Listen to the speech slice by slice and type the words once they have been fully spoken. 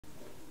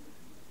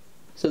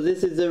So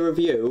this is a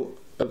review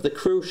of the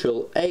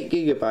Crucial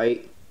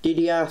 8GB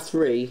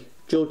DDR3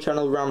 dual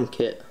channel RAM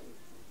kit.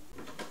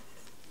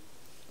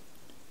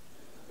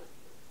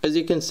 As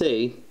you can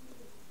see,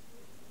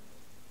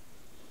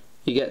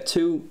 you get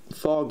two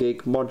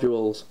 4GB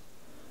modules.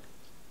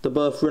 They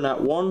both run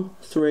at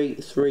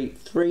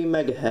 1333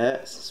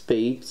 MHz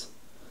speeds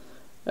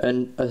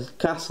and a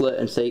cast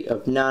latency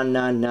of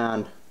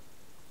 999.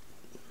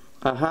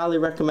 I highly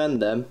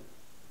recommend them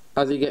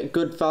as you get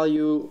good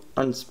value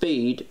and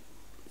speed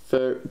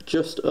for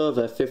just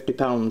over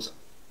 £50.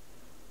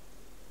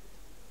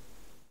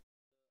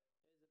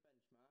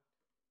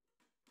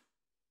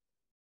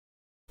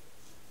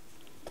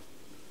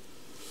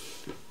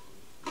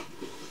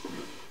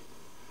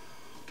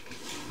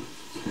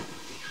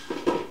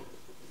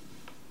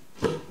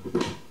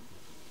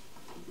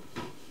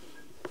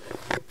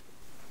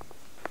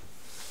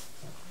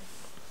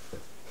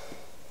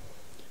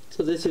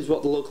 So this is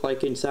what they look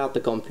like inside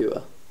the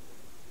computer.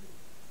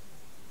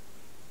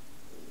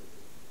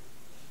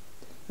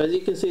 As you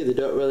can see, they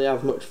don't really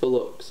have much for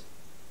looks.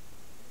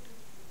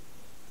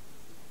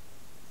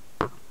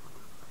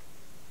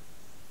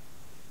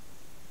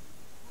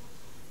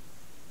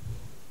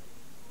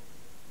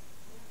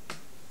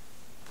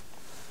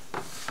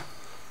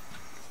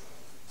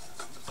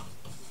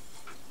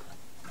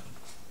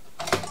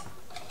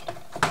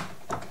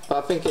 But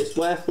I think it's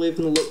worth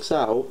leaving the looks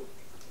out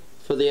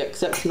for the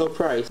exceptional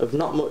price of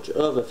not much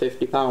over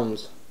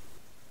 £50.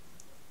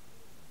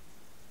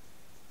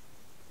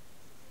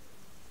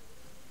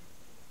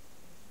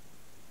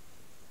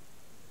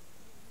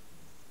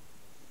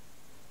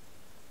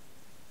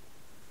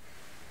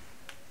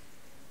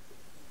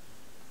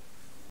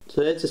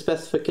 So here's the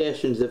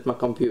specifications of my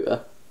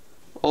computer.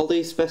 All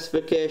these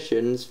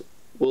specifications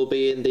will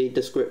be in the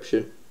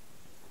description.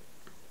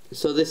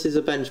 So this is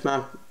a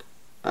benchmark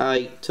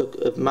I took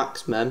of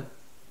MaxxMem.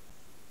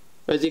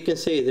 As you can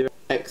see, there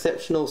are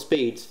exceptional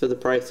speeds for the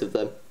price of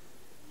them.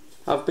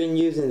 I've been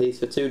using these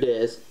for 2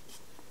 days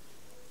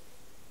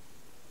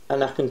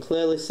and I can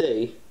clearly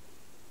see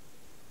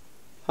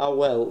how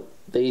well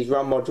these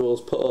RAM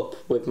modules put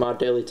up with my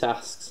daily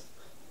tasks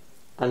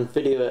and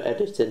video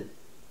editing.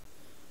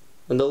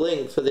 And the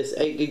link for this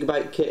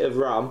 8GB kit of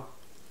RAM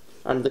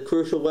and the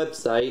Crucial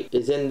website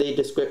is in the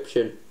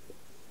description.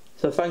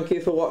 So thank you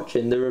for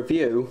watching the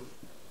review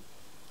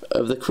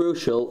of the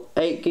Crucial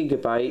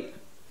 8GB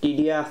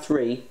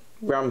DDR3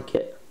 RAM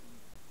kit,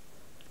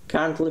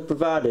 kindly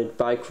provided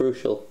by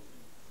Crucial.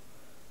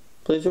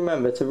 Please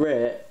remember to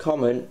rate,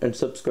 comment and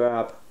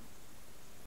subscribe.